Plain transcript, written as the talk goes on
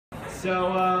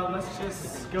So let's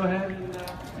just go ahead and...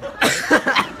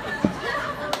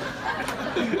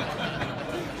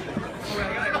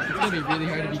 It's going to be really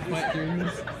hard to be quiet during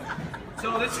this.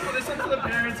 So this one's for the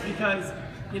parents because,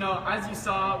 you know, as you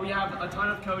saw, we have a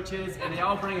ton of coaches and they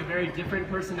all bring a very different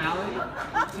personality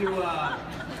to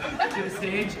the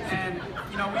stage. And,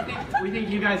 you know, we think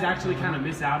you guys actually kind of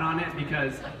miss out on it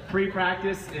because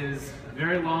pre-practice is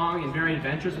very long and very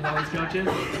adventurous with all these coaches.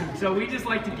 So we just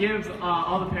like to give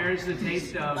all the parents a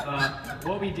taste of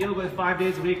what we deal with 5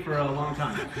 days a week for a long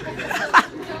time.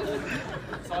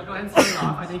 So I'll go ahead and start it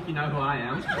off. I think you know who I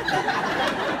am.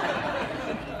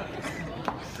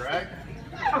 Greg?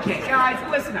 Okay, guys,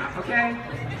 listen up, okay?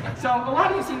 So a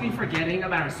lot of you seem to be forgetting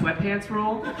about our sweatpants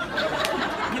rule.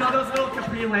 You know, those little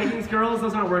capri leggings, girls,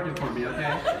 those aren't working for me,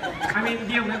 okay? I mean,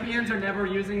 the Olympians are never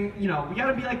using, you know, we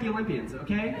gotta be like the Olympians,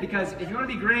 okay? Because if you wanna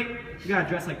be great, you gotta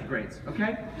dress like the greats,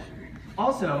 okay?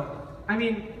 Also, I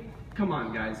mean, come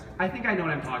on, guys. I think I know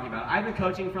what I'm talking about. I've been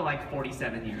coaching for like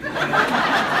 47 years,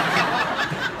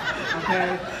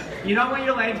 okay? You don't want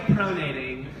your legs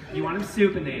pronating. You want them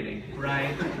supinating,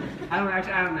 right? I don't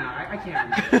know. I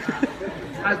can't remember.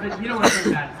 But you know what's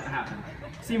going to happen.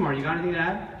 Seymour, you got anything to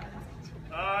add?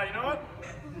 You know what?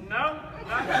 No.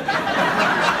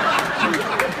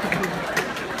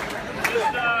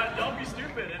 Just don't be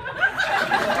stupid.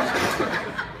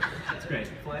 That's great.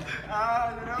 Play?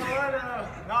 You know what?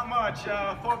 Not much.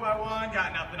 4x1,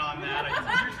 got nothing on that. I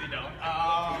usually don't.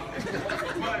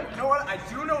 But you know what? I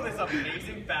do know this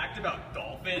amazing fact about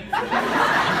dolphins.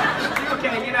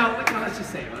 Okay, you know, let's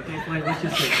just say it, okay? Play, let's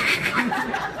just say it.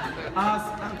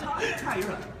 Ty,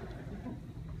 you're up.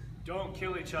 Don't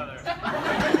kill each other.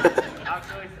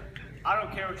 Actually, I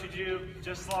don't care what you do,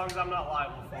 just as long as I'm not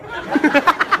liable for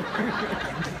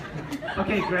it.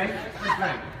 Okay, Greg.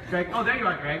 Greg. Oh, there you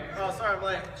are, Greg. Oh, sorry, I'm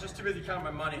late. Just too busy counting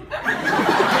my money. All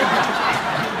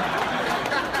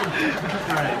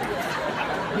right.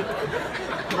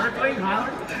 We're playing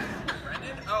Highland?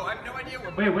 Brendan? Oh, I have no idea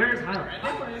where. Wait, where's Highland?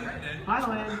 Brendan?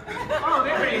 Highland. Oh,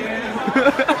 there he is.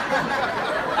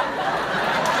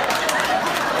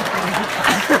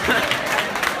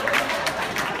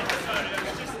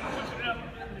 Just put it up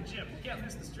in the gym. You can't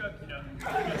miss the stroke, you know. You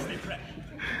gotta stay fresh.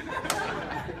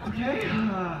 Okay,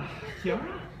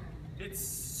 Kiara? It's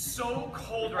so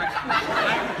cold right now. I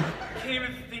can't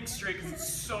even think straight because it's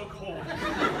so cold.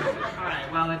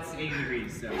 Alright, well, it's 80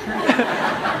 degrees, so.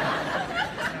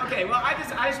 Okay, well, I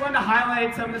just wanted to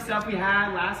highlight some of the stuff we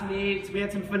had last meet. We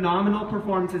had some phenomenal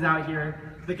performances out here.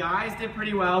 The guys did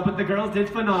pretty well, but the girls did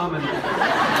phenomenal.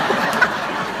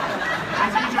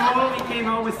 As usual, we came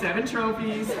home with 7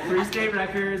 trophies, 3 state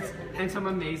records, and some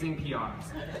amazing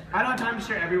PRs. I don't have time to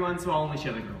share everyone, so I'll only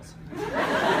share the girls.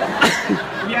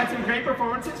 We had some great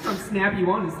performances from Snappy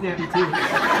 1 and Snappy 2.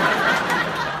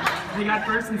 We got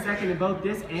first and second in both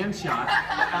disc and shot.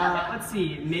 Let's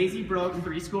see, Maisie broke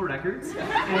 3 school records,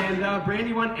 and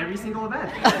Brandy won every single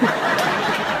event.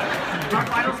 Our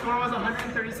final score was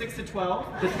 136 to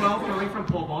 12, the 12 coming from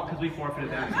pole vault because we forfeited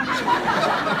that.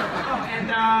 Oh, and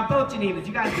both Geneva's,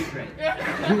 you guys did great.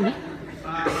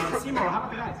 Seymour, how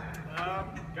about the guys?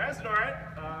 Guys did alright.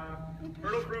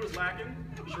 Hurdle crew was lacking.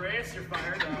 Shreyas, you're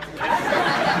fired.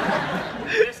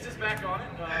 Mist is back on it.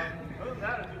 Other than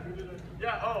that, I think we did it.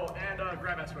 Yeah, oh, and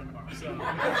grab ass run tomorrow. So.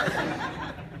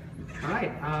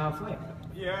 Alright, Flip.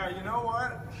 Yeah, you know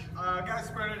what? Guys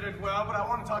sprinted it well, but I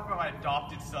want to talk about my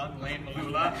adopted son, Lane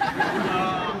Malula.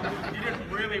 He did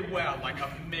really well, like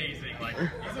amazing. Like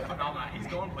he's a phenomenon. He's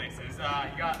going places.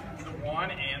 He got the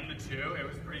 1 and the 2. It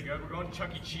was pretty good. We're going to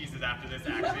Chuck E. Cheese's after this,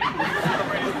 actually.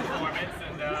 Celebrate his performance,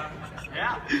 and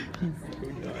yeah.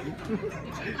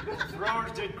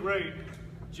 Throwers did great.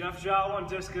 Jeff Zhao won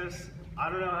discus. I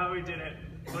don't know how he did it,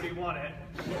 but he won it.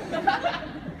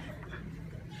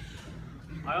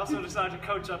 I also decided to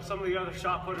coach up some of the other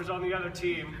shot putters on the other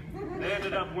team. They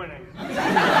ended up winning. And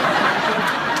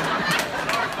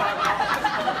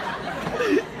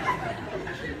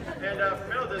for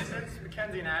middle distance,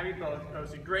 Mackenzie and Abby both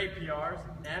posted great PRs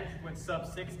and went sub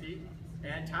 60.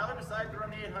 And Tyler decided to run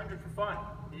the 800 for fun.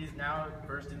 He's now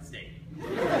first in state.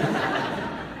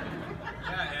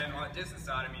 Yeah, and on the distance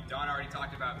side, I mean, Don already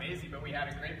talked about Maisie, but we had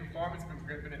a great performance from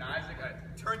Griffin and Isaac. A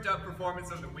turned-up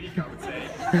performance of the week, I would say.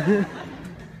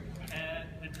 And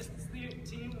the distance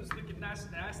team was looking nice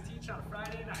and ass teach on a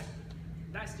Friday night.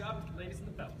 Nice job, ladies and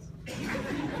the fellas.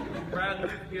 Brad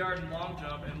Luke PR'd in long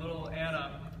jump, and little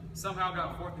Anna somehow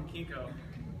got 4th in Kinko.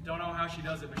 Don't know how she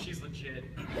does it, but she's legit.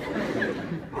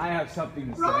 I have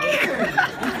something to say.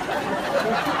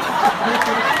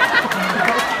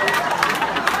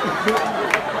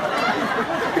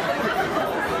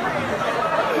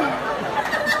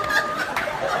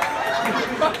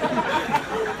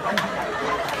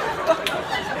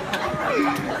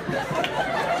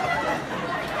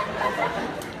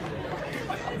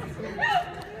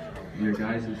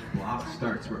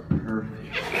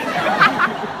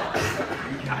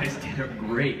 a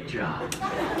great job.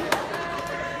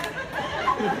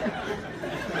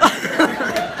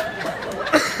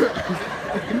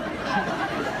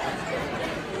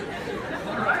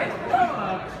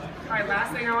 Alright,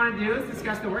 last thing I want to do is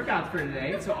discuss the workouts for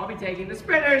today. So I'll be taking the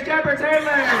sprinters, jumpers, hurdlers!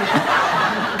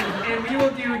 And we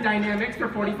will do dynamics for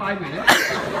 45 minutes.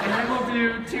 And then we'll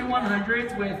do 2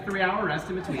 100s with 3-hour rest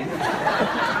in between.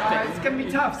 It's going to be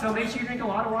tough, so make sure you drink a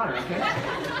lot of water, okay?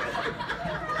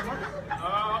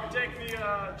 I'll take the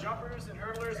jumpers and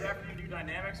hurdlers after you do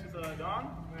dynamics with Dawn.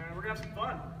 And we're going to have some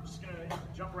fun. We're just going to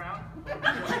jump around.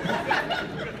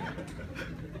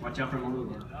 Watch out for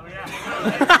Malula. Oh, yeah.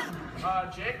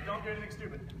 Jake, don't do anything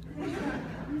stupid.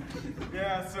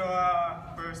 Yeah, so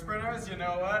for sprinters, you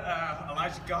know what?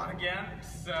 Elijah's gone again,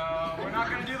 so we're not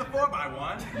going to do the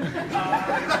 4x1. It's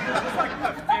like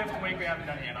the 5th week we haven't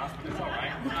done handoffs, but it's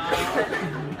alright.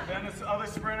 Then the other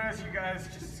sprinters, you guys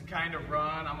just kind of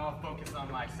run. I'm going to focus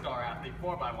on my star athlete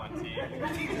 4x1 team.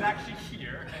 He's actually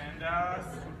here, and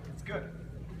it's good.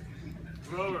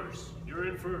 Rowers, you're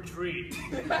in for a treat.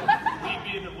 Meet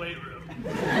me in the weight room.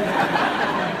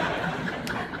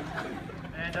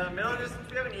 And middle distance,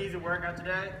 we have an easy workout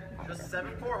today. Just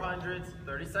 7 400s,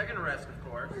 30-second rest, of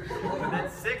course. And then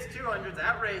 6 200s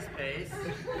at race pace.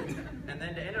 And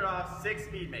then to end it off, 6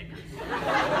 speed makers.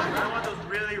 I want those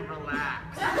really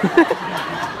relaxed.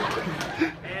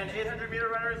 And 800-meter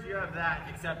runners, you have that,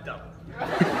 except double.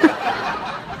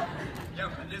 Yeah,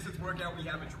 for the distance workout, we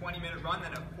have a 20-minute run,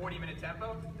 then a 40-minute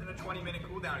tempo, then a 20-minute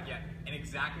cool down again. And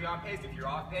exactly on pace. If you're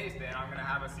off pace, then I'm going to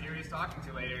have a serious talking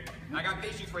to later. I got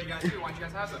pace sheets for you guys too. Why don't you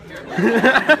guys have some? Here.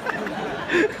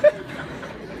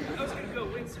 I was going to go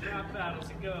win some rap battles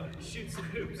and go shoot some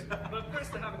hoops. But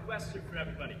first I have a question for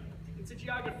everybody. It's a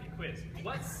geography quiz.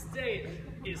 What state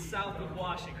is south of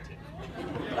Washington?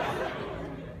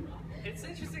 It's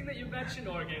interesting that you mentioned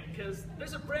Oregon, because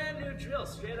there's a brand new drill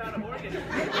straight out of Oregon.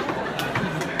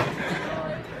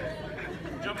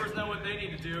 Jumpers know what they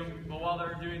need to do, but while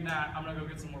they're doing that, I'm gonna go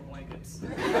get some more blankets.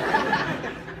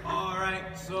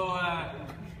 Alright, so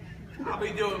I'll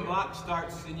be doing block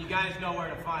starts, and you guys know where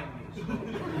to find me, so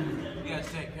you guys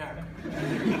take care.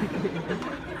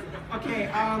 Okay,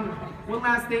 one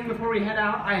last thing before we head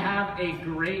out. I have a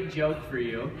great joke for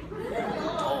you.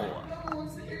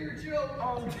 Let's hear your joke.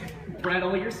 Oh,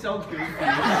 Brettle, you're so goofy.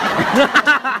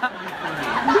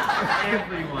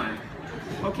 Everyone.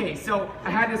 Okay, so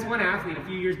I had this one athlete a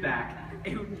few years back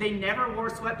who they never wore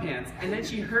sweatpants, and then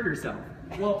she hurt herself.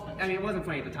 Well, I mean, it wasn't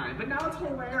funny at the time, but now it's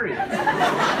hilarious.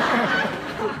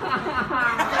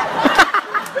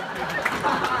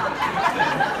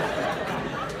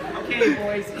 Okay,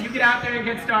 boys, you get out there and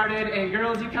get started, and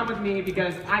girls, you come with me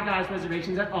because I got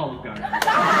reservations at Olive Garden.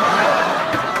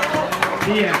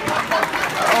 Yeah.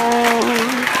 Oh.